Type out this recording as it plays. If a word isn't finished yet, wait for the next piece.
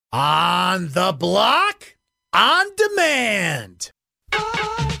On the Block, on demand.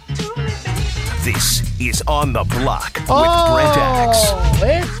 This is On the Block with Brent Axe.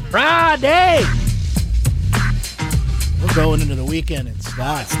 It's Friday. We're going into the weekend in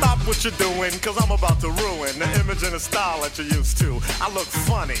style. Stop what you're doing, because I'm about to ruin the image and the style that you're used to. I look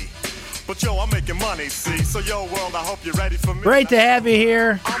funny, but yo, I'm making money, see? So yo, world, I hope you're ready for me. Great to have you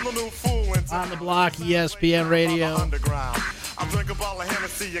here. I'm the new fool On the Block, ESPN Radio. Underground. I drink a bottle of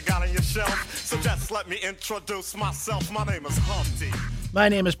Hennessy you got on your shelf, so just let me introduce myself. My name is Humpty. My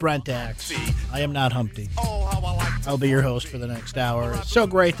name is Brent Axe. I am not Humpty. Oh, how I like to I'll be your host for the next hour. It's so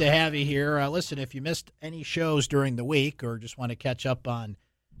great to have you here. Listen, if you missed any shows during the week or just want to catch up on,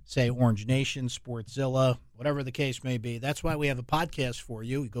 say, Orange Nation, Sportzilla, whatever the case may be, that's why we have a podcast for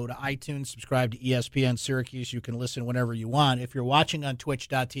you. You go to iTunes, subscribe to ESPN Syracuse. You can listen whenever you want. If you're watching on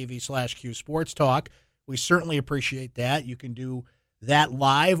twitch.tv/Q Sports Talk, we certainly appreciate that. You can do that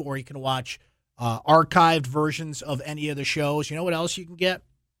live, or you can watch archived versions of any of the shows. You know what else you can get?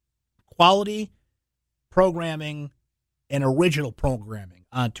 Quality programming and original programming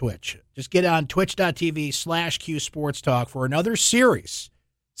on Twitch. Just get on twitch.tv/Q Sports Talk for another series,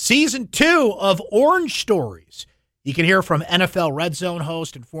 Season 2 of Orange Stories. You can hear from NFL Red Zone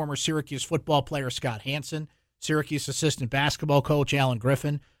host and former Syracuse football player Scott Hansen, Syracuse assistant basketball coach Alan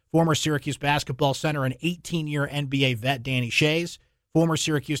Griffin, former Syracuse basketball center and 18-year NBA vet Danny Shays, former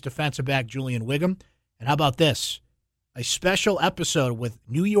Syracuse defensive back Julian Wiggum, and how about this? A special episode with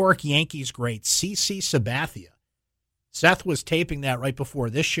New York Yankees great CC Sabathia. Seth was taping that right before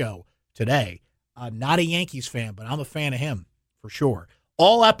this show today. Not a Yankees fan, but I'm a fan of him for sure.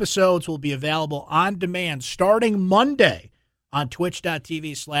 All episodes will be available on demand starting Monday on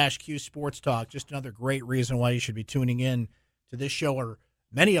twitch.tv/Q Sports Talk. Just another great reason why you should be tuning in to this show or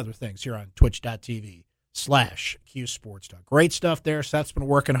many other things here on twitch.tv/Q Sports Talk. Great stuff there. Seth's been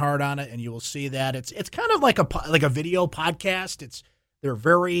working hard on it, and you will see that. It's kind of like a video podcast. They're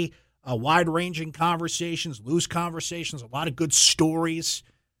very wide-ranging conversations, loose conversations, a lot of good stories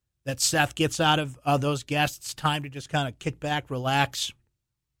that Seth gets out of those guests. Time to just kind of kick back, relax,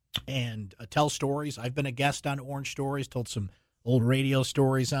 and tell stories. I've been a guest on Orange Stories, told some old radio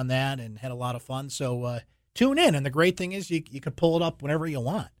stories on that, and had a lot of fun. So tune in. And the great thing is you can pull it up whenever you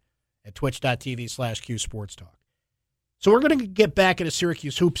want at twitch.tv/Q Sports Talk. So we're going to get back into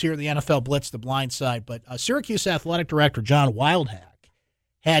Syracuse hoops here, the NFL Blitz, the blind side. But Syracuse Athletic Director John Wildhack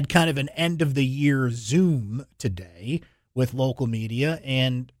had kind of an end-of-the-year Zoom today with local media,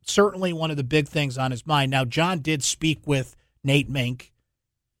 and certainly one of the big things on his mind. Now, John did speak with Nate Mink,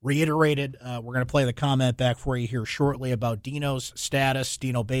 reiterated, we're going to play the comment back for you here shortly about Dino's status,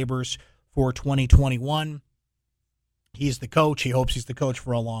 Dino Babers, for 2021. He's the coach. He hopes he's the coach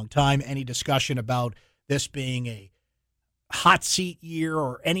for a long time. Any discussion about this being a hot seat year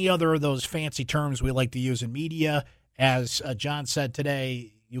or any other of those fancy terms we like to use in media, as John said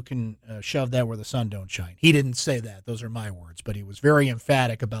today, you can shove that where the sun don't shine. He didn't say that. Those are my words. But he was very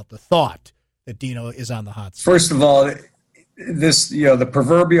emphatic about the thought that Dino is on the hot seat. First of all, this, the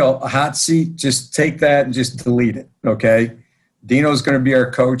proverbial hot seat, just take that and just delete it, okay? Dino's going to be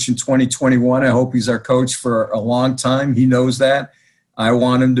our coach in 2021. I hope he's our coach for a long time. He knows that. I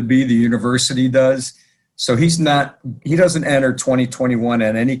want him to be. The university does. So he doesn't enter 2021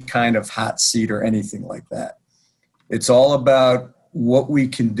 at any kind of hot seat or anything like that. It's all about what we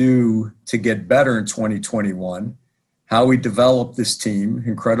can do to get better in 2021, how we develop this team,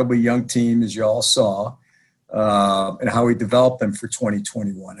 incredibly young team, as you all saw, and how we develop them for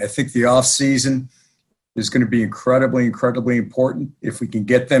 2021. I think the offseason is going to be incredibly, incredibly important. If we can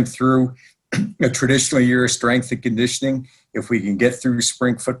get them through a traditional year of strength and conditioning, if we can get through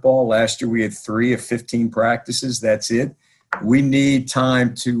spring football. Last year we had 3 of 15 practices. That's it. We need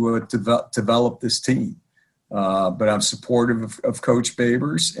time to develop this team. But I'm supportive of Coach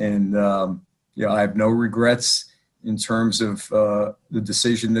Babers, and I have no regrets in terms of the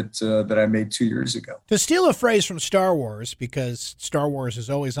decision that I made 2 years ago. To steal a phrase from Star Wars, because Star Wars is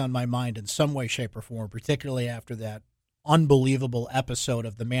always on my mind in some way, shape, or form, particularly after that unbelievable episode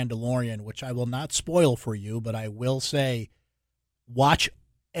of The Mandalorian, which I will not spoil for you, but I will say watch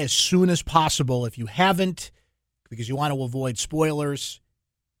as soon as possible if you haven't, because you want to avoid spoilers.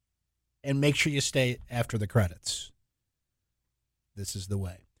 And make sure you stay after the credits. This is the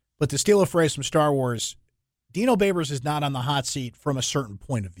way. But to steal a phrase from Star Wars, Dino Babers is not on the hot seat from a certain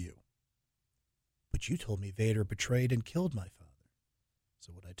point of view. But you told me Vader betrayed and killed my father.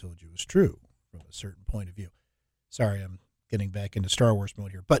 So what I told you was true from a certain point of view. Sorry, I'm getting back into Star Wars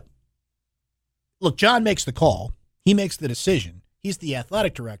mode here. But look, John makes the call. He makes the decision. He's the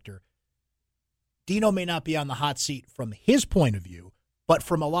athletic director. Dino may not be on the hot seat from his point of view, But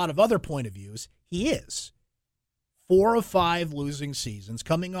from a lot of other point of views, he is. 4 of 5 losing seasons,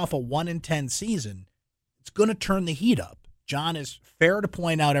 coming off a 1-10 season, it's going to turn the heat up. John is fair to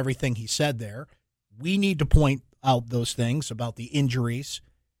point out everything he said there. We need to point out those things about the injuries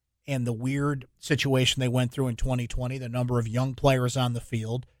and the weird situation they went through in 2020, the number of young players on the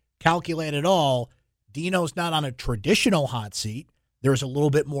field. Calculate it all, Dino's not on a traditional hot seat. There's a little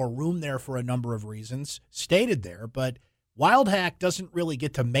bit more room there for a number of reasons stated there, but Wildhack doesn't really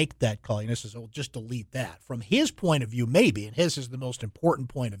get to make that call. This is, just delete that. From his point of view, maybe, and his is the most important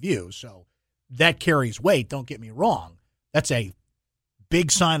point of view, so that carries weight, don't get me wrong. That's a big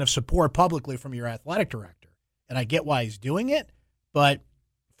sign of support publicly from your athletic director, and I get why he's doing it, but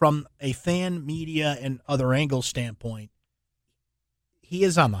from a fan, media, and other angles standpoint, he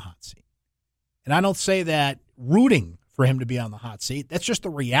is on the hot seat. And I don't say that rooting for him to be on the hot seat. That's just the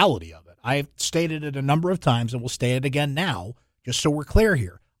reality of it. I've stated it a number of times, and we'll state it again now, just so we're clear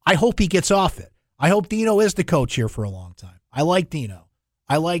here. I hope he gets off it. I hope Dino is the coach here for a long time. I like Dino.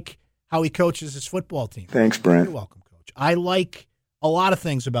 I like how he coaches his football team. Thanks, Brent. You're welcome, Coach. I like a lot of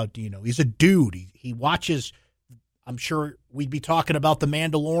things about Dino. He's a dude. He watches, I'm sure we'd be talking about The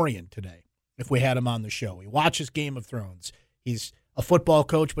Mandalorian today if we had him on the show. He watches Game of Thrones. He's a football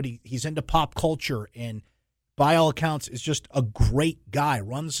coach, but he's into pop culture, and by all accounts, is just a great guy,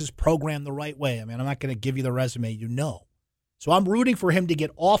 runs his program the right way. I mean, I'm not going to give you the resume you know. So I'm rooting for him to get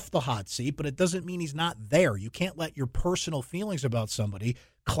off the hot seat, but it doesn't mean he's not there. You can't let your personal feelings about somebody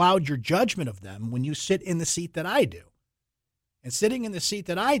cloud your judgment of them when you sit in the seat that I do. And sitting in the seat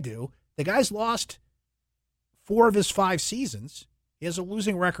that I do, the guy's lost 4 of his 5 seasons. He has a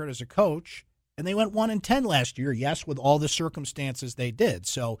losing record as a coach, and they went 1-10 last year, yes, with all the circumstances they did.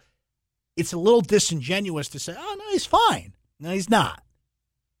 So it's a little disingenuous to say, oh, no, he's fine. No, he's not.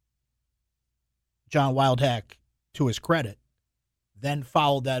 John Wildhack, to his credit, then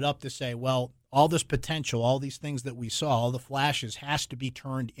followed that up to say, well, all this potential, all these things that we saw, all the flashes has to be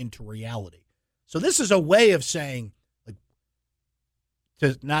turned into reality. So this is a way of saying, like,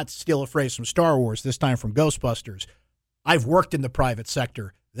 to not steal a phrase from Star Wars, this time from Ghostbusters, I've worked in the private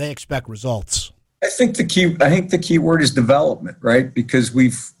sector. They expect results. I think the key word is development, right? Because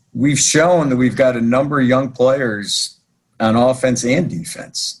we've shown that we've got a number of young players on offense and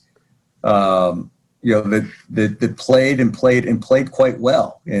defense, that played quite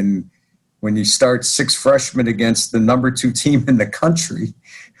well. And when you start 6 freshmen against the number 2 team in the country,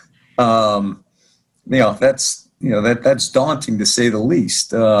 that's daunting to say the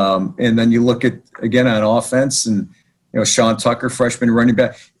least. And then you look at, again, on offense, and Sean Tucker, freshman running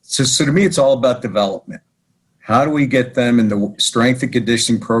back. So to me, it's all about development. How do we get them in the strength and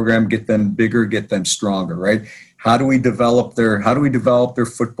conditioning program, get them bigger, get them stronger, right? How do we develop their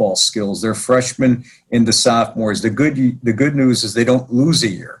football skills, their freshmen into sophomores? The good news is they don't lose a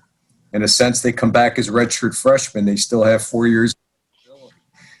year. In a sense, they come back as redshirt freshmen. They still have 4 years.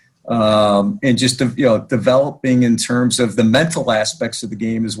 And just developing in terms of the mental aspects of the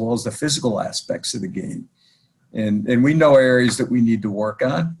game as well as the physical aspects of the game. And we know areas that we need to work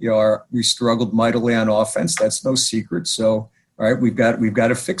on. We struggled mightily on offense. That's no secret. So, all right, we've got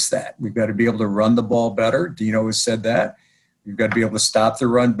to fix that. We've got to be able to run the ball better. Dino has said that. We've got to be able to stop the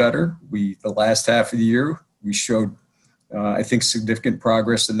run better. The last half of the year, we showed, I think, significant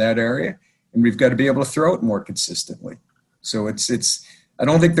progress in that area. And we've got to be able to throw it more consistently. So it's. I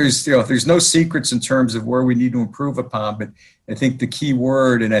don't think there's no secrets in terms of where we need to improve upon. But I think the key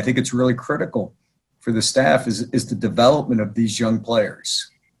word, and I think it's really critical for the staff, is the development of these young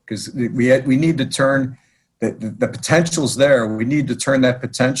players, because we need to turn the potential's there. We need to turn that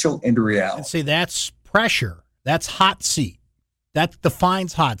potential into reality. And see, that's pressure. That's hot seat. That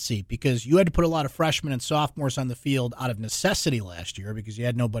defines hot seat, because you had to put a lot of freshmen and sophomores on the field out of necessity last year because you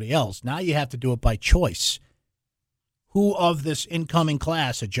had nobody else. Now you have to do it by choice. Who of this incoming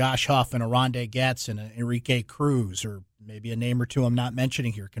class, a Josh Huff and a Rondé Gatson, an Enrique Cruz, or maybe a name or two I'm not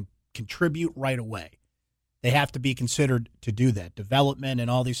mentioning here, can contribute right away? They have to be considered to do that. Development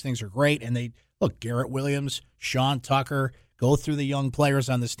and all these things are great. And Garrett Williams, Sean Tucker, go through the young players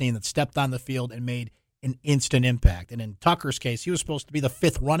on this team that stepped on the field and made an instant impact. And in Tucker's case, he was supposed to be the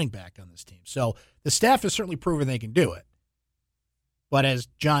 5th running back on this team. So the staff has certainly proven they can do it. But as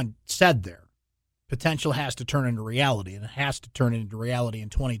John said there, potential has to turn into reality, and it has to turn into reality in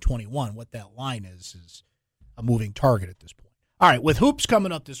 2021. What that line is a moving target at this point. All right, with hoops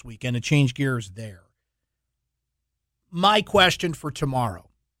coming up this weekend, to change gears there, my question for tomorrow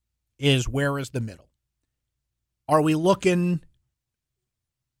is, where is the middle? Are we looking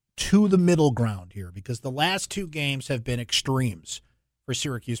to the middle ground here? Because the last 2 games have been extremes for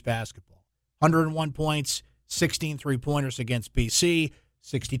Syracuse basketball. 101 points, 16 3-pointers against BC,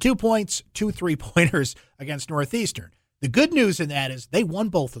 62 points, 2 3-pointers against Northeastern. The good news in that is they won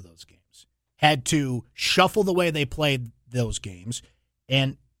both of those games, had to shuffle the way they played those games,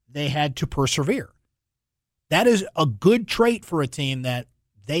 and they had to persevere. That is a good trait for a team, that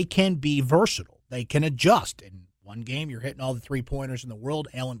they can be versatile. They can adjust. In one game, you're hitting all the 3-pointers in the world.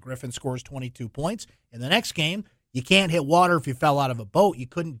 Alan Griffin scores 22 points. In the next game, you can't hit water if you fell out of a boat. You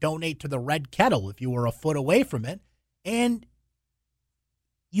couldn't donate to the Red Kettle if you were a foot away from it. And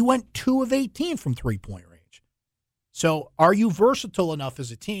you went 2 of 18 from three-point range. So are you versatile enough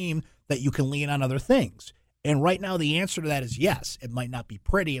as a team that you can lean on other things? And right now the answer to that is yes. It might not be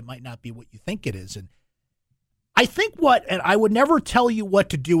pretty. It might not be what you think it is. And I think and I would never tell you what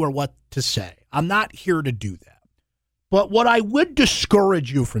to do or what to say. I'm not here to do that. But what I would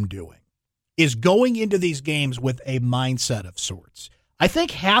discourage you from doing is going into these games with a mindset of sorts. I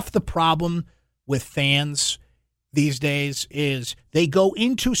think half the problem with fans these days is they go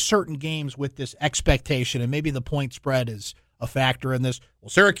into certain games with this expectation, and maybe the point spread is a factor in this. Well,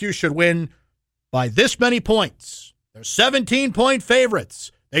 Syracuse should win by this many points. They're 17-point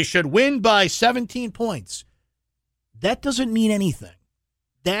favorites. They should win by 17 points. That doesn't mean anything.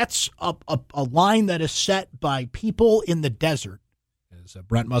 That's a line that is set by people in the desert, as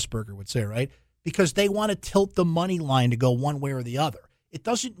Brent Musburger would say, right? Because they want to tilt the money line to go one way or the other. It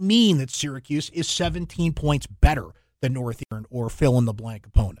doesn't mean that Syracuse is 17 points better than Northeastern or fill-in-the-blank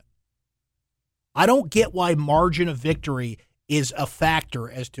opponent. I don't get why margin of victory is a factor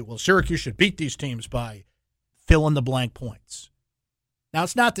as to, well, Syracuse should beat these teams by fill-in-the-blank points. Now,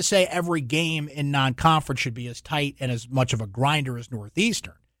 it's not to say every game in non-conference should be as tight and as much of a grinder as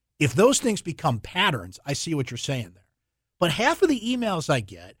Northeastern. If those things become patterns, I see what you're saying there. But half of the emails I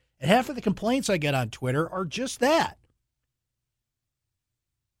get and half of the complaints I get on Twitter are just that.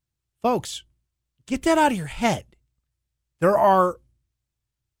 Folks, get that out of your head. There are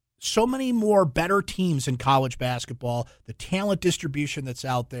so many more better teams in college basketball, the talent distribution that's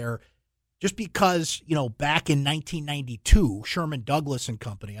out there. Just because, back in 1992, Sherman Douglas and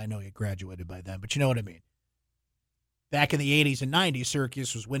company, I know you graduated by then, but you know what I mean. Back in the 80s and 90s,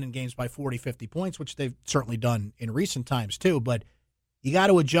 Syracuse was winning games by 40, 50 points, which they've certainly done in recent times too, but you got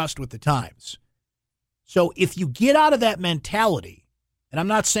to adjust with the times. So if you get out of that mentality, and I'm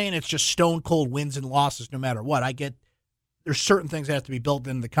not saying it's just stone cold wins and losses no matter what. I get there's certain things that have to be built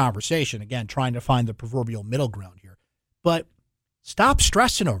into the conversation. Again, trying to find the proverbial middle ground here. But stop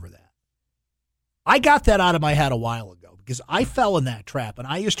stressing over that. I got that out of my head a while ago because I fell in that trap, and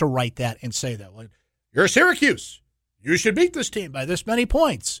I used to write that and say that. Like, you're Syracuse. You should beat this team by this many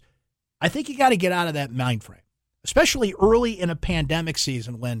points. I think you got to get out of that mind frame, especially early in a pandemic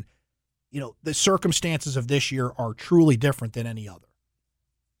season when, the circumstances of this year are truly different than any other.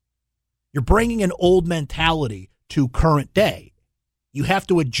 You're bringing an old mentality to current day. You have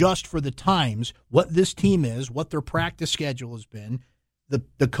to adjust for the times, what this team is, what their practice schedule has been, the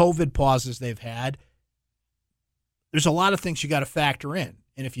COVID pauses they've had. There's a lot of things you got to factor in.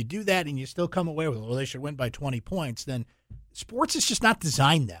 And if you do that and you still come away with, well, they should win by 20 points, then sports is just not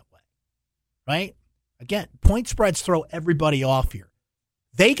designed that way, right? Again, point spreads throw everybody off here.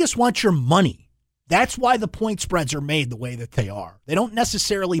 Vegas wants your money. That's why the point spreads are made the way that they are. They don't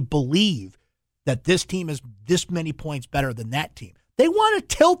necessarily believe that this team is this many points better than that team. They want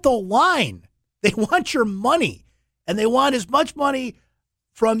to tilt the line. They want your money, and they want as much money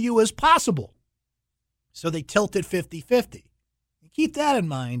from you as possible. So they tilt it 50-50. Keep that in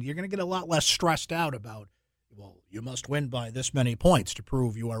mind. You're going to get a lot less stressed out about, well, you must win by this many points to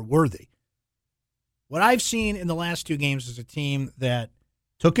prove you are worthy. What I've seen in the last two games is a team that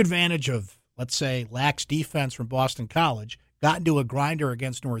took advantage of, let's say, lax defense from Boston College, got into a grinder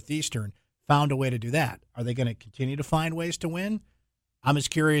against Northeastern, found a way to do that. Are they going to continue to find ways to win? I'm as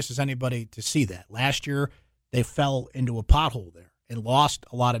curious as anybody to see that. Last year, they fell into a pothole there and lost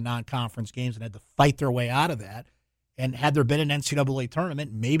a lot of non-conference games and had to fight their way out of that. And had there been an NCAA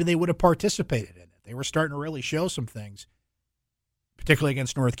tournament, maybe they would have participated in it. They were starting to really show some things, particularly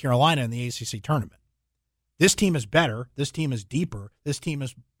against North Carolina in the ACC tournament. This team is better. This team is deeper. This team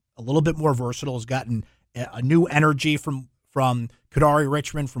is a little bit more versatile, has gotten a new energy from Kadari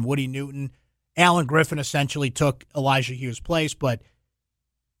Richmond, from Woody Newton. Alan Griffin essentially took Elijah Hughes' place, but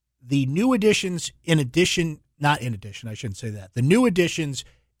the new additions the new additions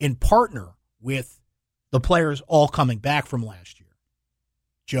in partner with the players all coming back from last year,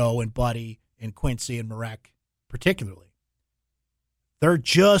 Joe and Buddy and Quincy and Marek particularly. They're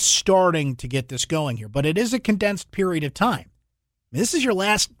just starting to get this going here, but it is a condensed period of time. I mean, this is your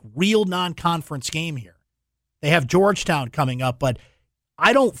last real non-conference game here. They have Georgetown coming up, but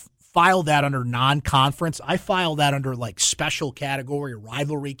I don't file that under non-conference. I file that under like special category,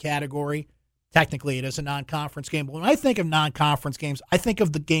 rivalry category. Technically, it is a non-conference game. But when I think of non-conference games, I think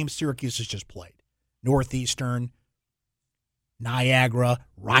of the games Syracuse has just played. Northeastern, Niagara,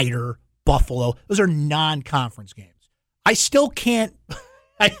 Rider, Buffalo. Those are non-conference games. I still can't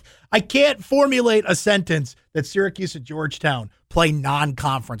I can't formulate a sentence that Syracuse and Georgetown play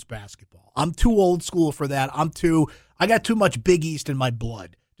non-conference basketball. I'm too old school for that. I got too much Big East in my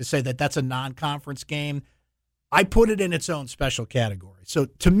blood to say that that's a non-conference game. I put it in its own special category. So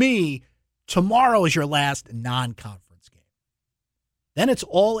to me, tomorrow is your last non-conference game. Then it's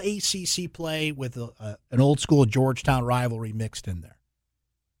all ACC play with an old school Georgetown rivalry mixed in there.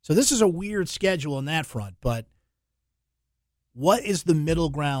 So this is a weird schedule on that front, but what is the middle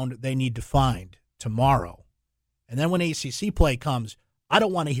ground they need to find tomorrow? And then when ACC play comes, I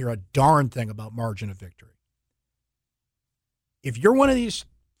don't want to hear a darn thing about margin of victory. If you're one of these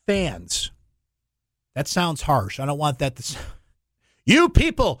fans, that sounds harsh. I don't want that to you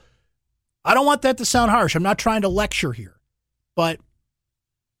people, I don't want that to sound harsh. I'm not trying to lecture here. But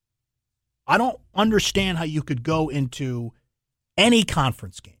I don't understand how you could go into any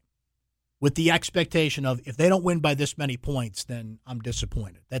conference game with the expectation of if they don't win by this many points, then I'm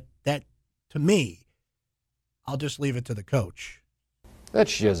disappointed. That to me, I'll just leave it to the coach.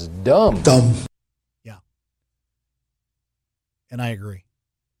 That's just dumb. Yeah. And I agree.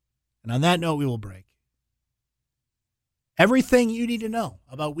 And on that note, we will break. Everything you need to know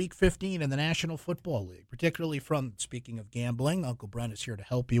about Week 15 in the National Football League, particularly from, speaking of gambling, Uncle Brent is here to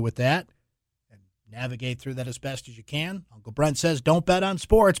help you with that and navigate through that as best as you can. Uncle Brent says don't bet on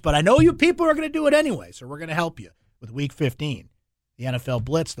sports, but I know you people are going to do it anyway, so we're going to help you with Week 15. The NFL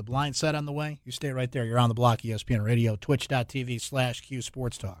Blitz, the blind set on the way. You stay right there. You're on the block, ESPN Radio, twitch.tv/Q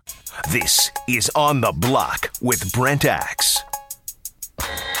Sports Talk. This is On the Block with Brent Axe.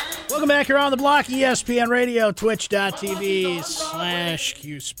 Welcome back here on the block, ESPN Radio,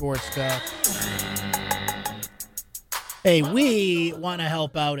 twitch.tv/Q Sports Talk. Hey, we want to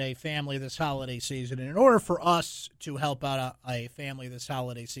help out a family this holiday season. And in order for us to help out a family this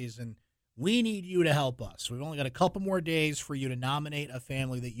holiday season, we need you to help us. We've only got a couple more days for you to nominate a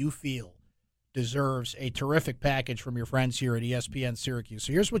family that you feel deserves a terrific package from your friends here at ESPN Syracuse.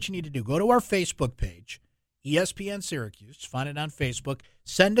 So here's what you need to do. Go to our Facebook page, ESPN Syracuse. Find it on Facebook.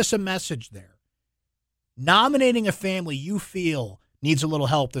 Send us a message there. Nominating a family you feel needs a little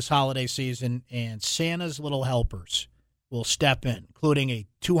help this holiday season, and Santa's Little Helpers will step in, including a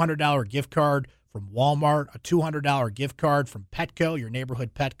 $200 gift card from Walmart, a $200 gift card from Petco. Your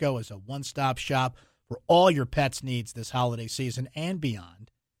neighborhood Petco is a one-stop shop for all your pets' needs this holiday season and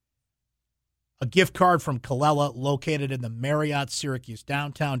beyond. A gift card from Colella, located in the Marriott Syracuse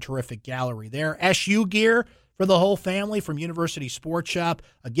downtown. Terrific gallery there. SU gear for the whole family from University Sports Shop.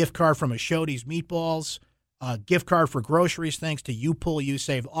 A gift card from Ashoti's Meatballs. A gift card for groceries thanks to You Pull, You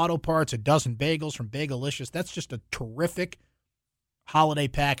Save Auto Parts. A dozen bagels from Bagelicious. That's just a terrific holiday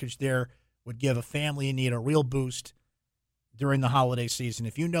package there. Would give a family in need a real boost during the holiday season.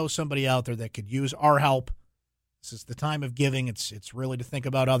 If you know somebody out there that could use our help, this is the time of giving. It's really to think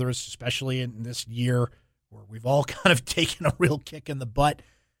about others, especially in this year where we've all kind of taken a real kick in the butt.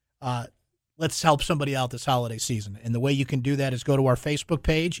 Let's help somebody out this holiday season. And the way you can do that is go to our Facebook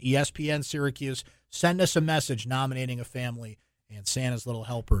page, ESPN Syracuse. Send us a message nominating a family, and Santa's Little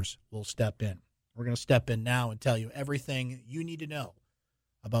Helpers will step in. We're going to step in now and tell you everything you need to know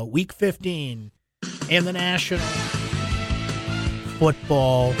about Week 15 in the National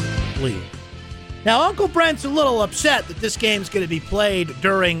Football League. Now, Uncle Brent's a little upset that this game's going to be played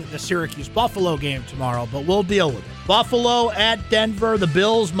during the Syracuse-Buffalo game tomorrow, but we'll deal with it. Buffalo at Denver, the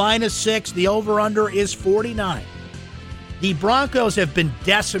Bills -6. The over-under is 49. The Broncos have been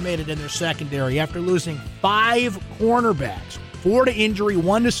decimated in their secondary after losing 5 cornerbacks, 4 to injury,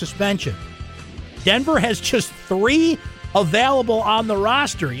 1 to suspension. Denver has just 3 available on the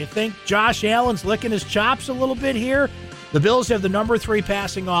roster. You think Josh Allen's licking his chops a little bit here? The Bills have the number 3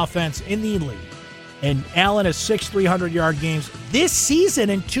 passing offense in the league. And Allen has 6 300-yard games. This season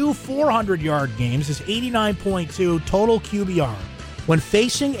in 2 400-yard games is 89.2 total QBR. When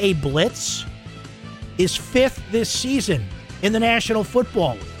facing a blitz, is 5th this season in the National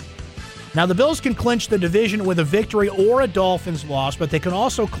Football League. Now, the Bills can clinch the division with a victory or a Dolphins loss, but they can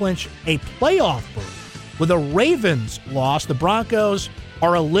also clinch a playoff berth with a Ravens loss. The Broncos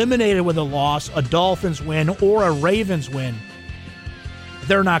are eliminated with a loss, a Dolphins win, or a Ravens win.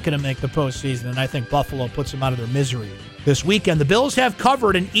 They're not going to make the postseason, and I think Buffalo puts them out of their misery this weekend. The Bills have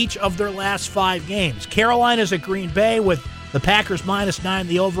covered in each of their last 5 games. Carolina's at Green Bay with the Packers -9,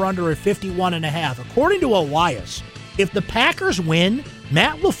 the over-under at 51.5. According to Elias, if the Packers win,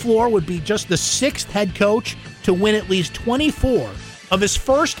 Matt LaFleur would be just the 6th head coach to win at least 24 of his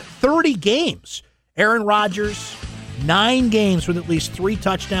first 30 games. Aaron Rodgers, 9 games with at least 3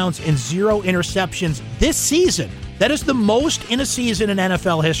 touchdowns and 0 interceptions this season. That is the most in a season in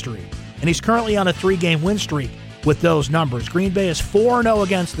NFL history. And he's currently on a 3-game win streak with those numbers. Green Bay is 4-0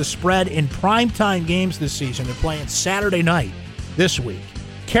 against the spread in primetime games this season. They're playing Saturday night this week.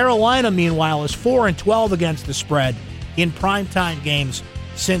 Carolina, meanwhile, is 4-12 against the spread in primetime games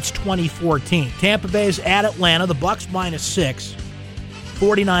since 2014. Tampa Bay is at Atlanta. The Bucs -6.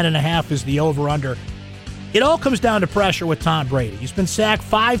 49.5 is the over-under. It all comes down to pressure with Tom Brady. He's been sacked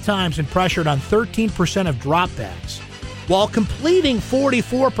 5 times and pressured on 13% of dropbacks, while completing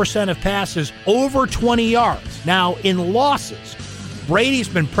 44% of passes over 20 yards. Now, in losses, Brady's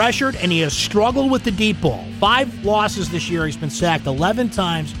been pressured and he has struggled with the deep ball. 5 losses this year. He's been sacked 11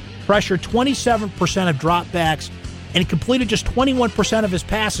 times, pressured 27% of dropbacks, and completed just 21% of his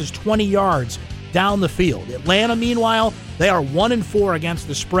passes 20 yards down the field. Atlanta, meanwhile, they are 1-4 against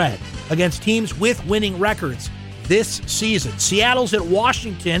the spread, against teams with winning records this season. Seattle's at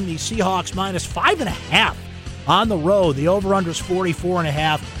Washington, the Seahawks -5.5 on the road. The over-under is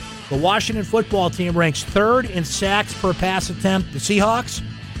 44.5. The Washington football team ranks 3rd in sacks per pass attempt. The Seahawks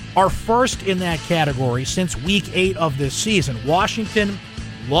are 1st in that category since week 8 of this season. Washington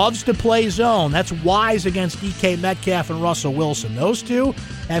loves to play zone. That's wise against DK Metcalf and Russell Wilson. Those two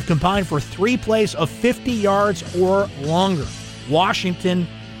have combined for 3 plays of 50 yards or longer. Washington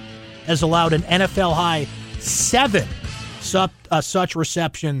has allowed an NFL-high 7 such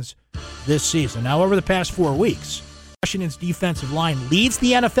receptions this season. Now, over the past 4 weeks, Washington's defensive line leads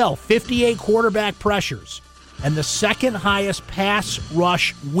the NFL, 58 quarterback pressures, and the 2nd highest pass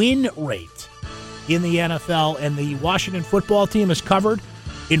rush win rate in the NFL. And the Washington football team has covered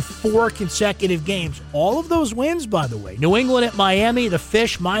in 4 consecutive games. All of those wins, by the way. New England at Miami, the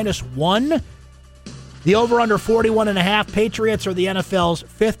Fish -1. The over-under 41.5. Patriots are the NFL's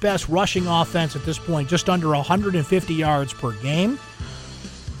 5th best rushing offense at this point, just under 150 yards per game.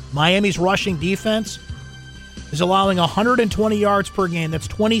 Miami's rushing defense is allowing 120 yards per game. That's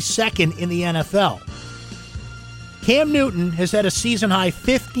 22nd in the NFL. Cam Newton has had a season-high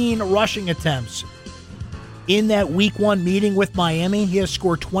 15 rushing attempts in that Week 1 meeting with Miami. He has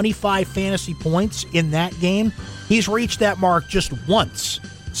scored 25 fantasy points in that game. He's reached that mark just once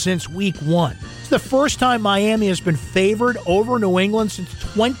since Week 1. It's the first time Miami has been favored over New England since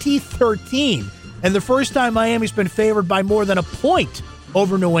 2013, and the first time Miami's been favored by more than a point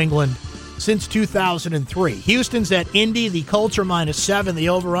over New England since 2003. Houston's at Indy. The Colts are -7. The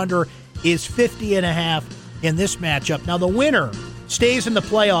over-under is 50.5 in this matchup. Now, the winner stays in the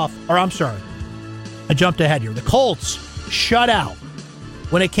playoff, or I'm sorry, I jumped ahead here. The Colts shut out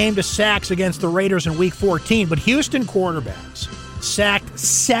when it came to sacks against the Raiders in Week 14, but Houston quarterbacks sacked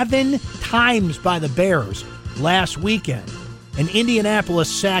 7 times by the Bears last weekend, and Indianapolis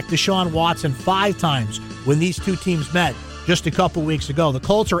sacked Deshaun Watson 5 times when these two teams met just a couple weeks ago. The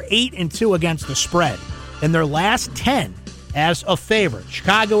Colts are 8-2 against the spread in their last 10 as a favorite.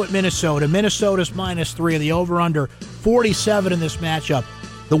 Chicago at Minnesota. Minnesota's -3. The over-under 47 in this matchup.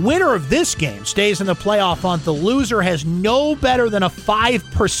 The winner of this game stays in the playoff hunt. The loser has no better than a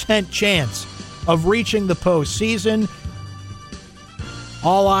 5% chance of reaching the postseason.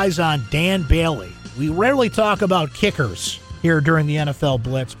 All eyes on Dan Bailey. We rarely talk about kickers here during the NFL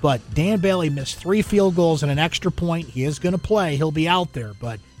Blitz, but Dan Bailey missed 3 field goals and an extra point. He is going to play. He'll be out there,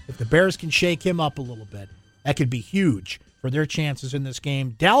 but if the Bears can shake him up a little bit, that could be huge for their chances in this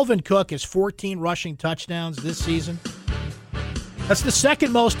game. Dalvin Cook has 14 rushing touchdowns this season. That's the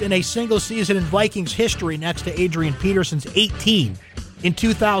 2nd most in a single season in Vikings history, next to Adrian Peterson's 18 in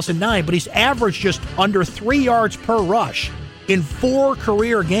 2009, but he's averaged just under 3 yards per rush in 4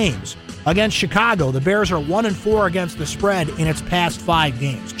 career games. Against Chicago, the Bears are 1-4 against the spread in its past 5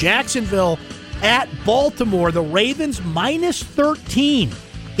 games. Jacksonville at Baltimore, the Ravens -13.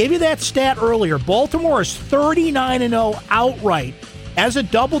 Gave you that stat earlier. Baltimore is 39-0 outright as a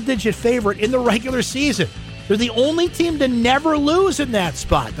double-digit favorite in the regular season. They're the only team to never lose in that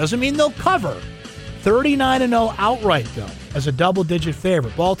spot. Doesn't mean they'll cover. 39-0 outright, though, as a double-digit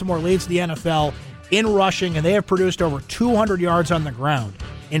favorite. Baltimore leads the NFL in rushing, and they have produced over 200 yards on the ground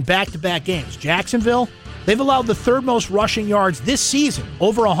in back-to-back games. Jacksonville, they've allowed the 3rd most rushing yards this season,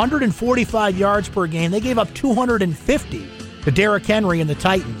 over 145 yards per game. They gave up 250 to Derrick Henry and the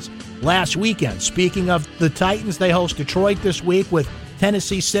Titans last weekend. Speaking of the Titans, they host Detroit this week with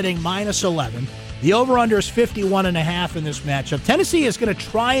Tennessee sitting -11. The over-under is 51.5 in this matchup. Tennessee is going to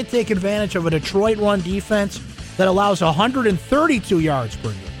try and take advantage of a Detroit run defense that allows 132 yards per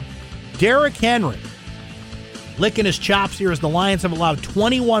game. Derrick Henry licking his chops here as the Lions have allowed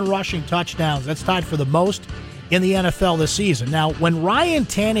 21 rushing touchdowns. That's tied for the most in the NFL this season. Now, when Ryan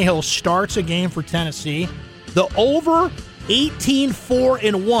Tannehill starts a game for Tennessee, the over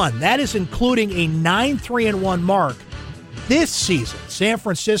 18-4-1, that is including a 9-3-1 mark this season. San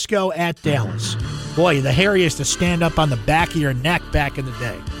Francisco at Dallas. Boy, the hair used to stand up on the back of your neck back in the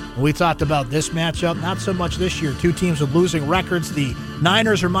day. When we talked about this matchup, not so much this year. Two teams with losing records. The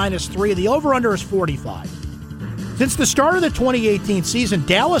Niners are -3. The over-under is 45. Since the start of the 2018 season,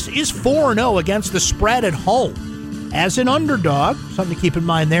 Dallas is 4-0 against the spread at home. As an underdog, something to keep in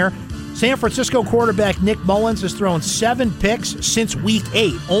mind there, San Francisco quarterback Nick Mullins has thrown 7 picks since Week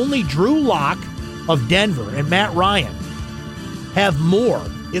 8. Only Drew Lock of Denver and Matt Ryan have more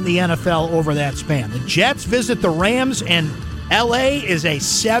in the NFL over that span. The Jets visit the Rams, and L.A. is a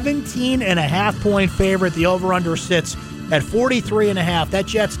 17.5-point favorite. The over-under sits at 43.5. That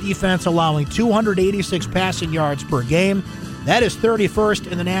Jets defense allowing 286 passing yards per game. That is 31st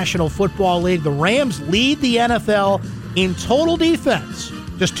in the National Football League. The Rams lead the NFL in total defense,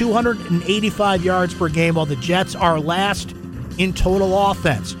 just 285 yards per game, while the Jets are last in total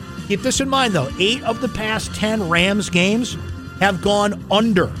offense. Keep this in mind, though. 8 of the past 10 Rams games have gone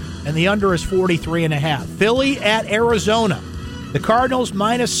under, and the under is 43.5. Philly at Arizona. The Cardinals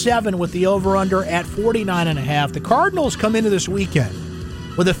 -7 with the over-under at 49.5. The Cardinals come into this weekend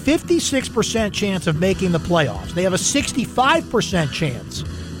with a 56% chance of making the playoffs. They have a 65% chance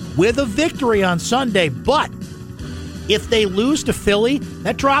with a victory on Sunday, but if they lose to Philly,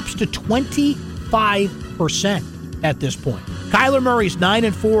 that drops to 25% at this point. Kyler Murray's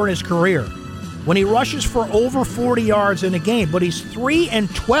 9-4 in his career when he rushes for over 40 yards in a game, but he's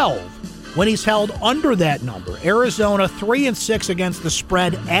 3-12 when he's held under that number. Arizona 3-6 against the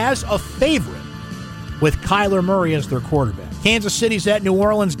spread as a favorite with Kyler Murray as their quarterback. Kansas City's at New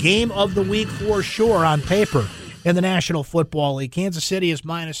Orleans, game of the week for sure on paper in the National Football League. Kansas City is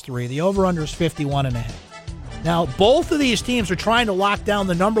 -3. The over-under is 51.5. Now, both of these teams are trying to lock down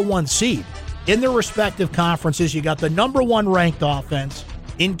the number 1 seed in their respective conferences. You got the number 1 ranked offense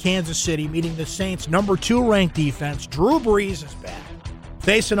in Kansas City meeting the Saints' number 2 ranked defense. Drew Brees is back,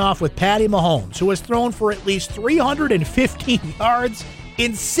 facing off with Patty Mahomes, who has thrown for at least 315 yards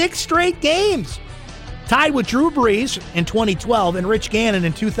in 6 straight games. Tied with Drew Brees in 2012 and Rich Gannon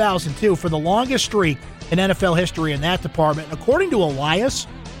in 2002 for the longest streak in NFL history in that department. According to Elias,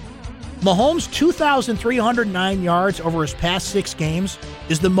 Mahomes' 2,309 yards over his past 6 games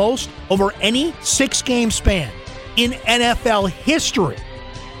is the most over any 6-game span in NFL history.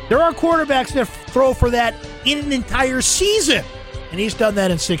 There are quarterbacks that throw for that in an entire season, and he's done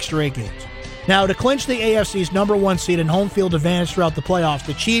that in 6 straight games. Now, to clinch the AFC's number 1 seed and home field advantage throughout the playoffs,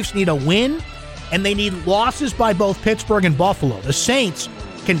 the Chiefs need a win, and they need losses by both Pittsburgh and Buffalo. The Saints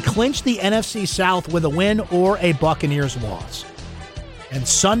can clinch the NFC South with a win or a Buccaneers loss. And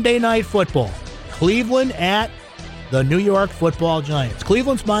Sunday Night Football, Cleveland at the New York Football Giants.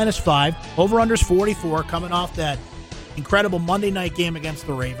 Cleveland's -5, over-under's 44, coming off that incredible Monday night game against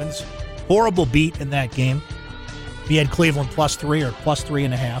the Ravens. Horrible beat in that game. He had Cleveland +3 or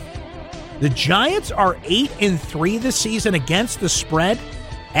 +3.5. The Giants are 8-3 this season against the spread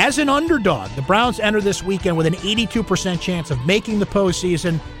as an underdog. The Browns enter this weekend with an 82% chance of making the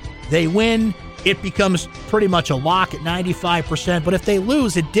postseason. They win, it becomes pretty much a lock at 95%. But if they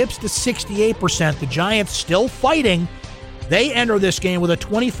lose, it dips to 68%. The Giants still fighting. They enter this game with a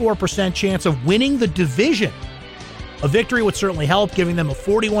 24% chance of winning the division. A victory would certainly help, giving them a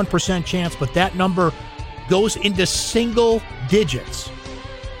 41% chance, but that number goes into single digits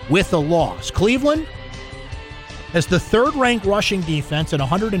with a loss. Cleveland has the 3rd-ranked rushing defense at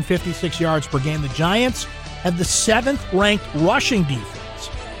 156 yards per game. The Giants have the 7th-ranked rushing defense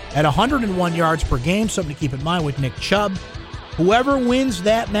at 101 yards per game, something to keep in mind with Nick Chubb. Whoever wins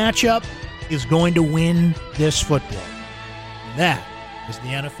that matchup is going to win this football. And that is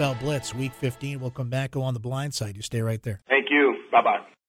the NFL Blitz, Week 15. We'll come back, go on the blind side. You stay right there. Thank you. Bye-bye.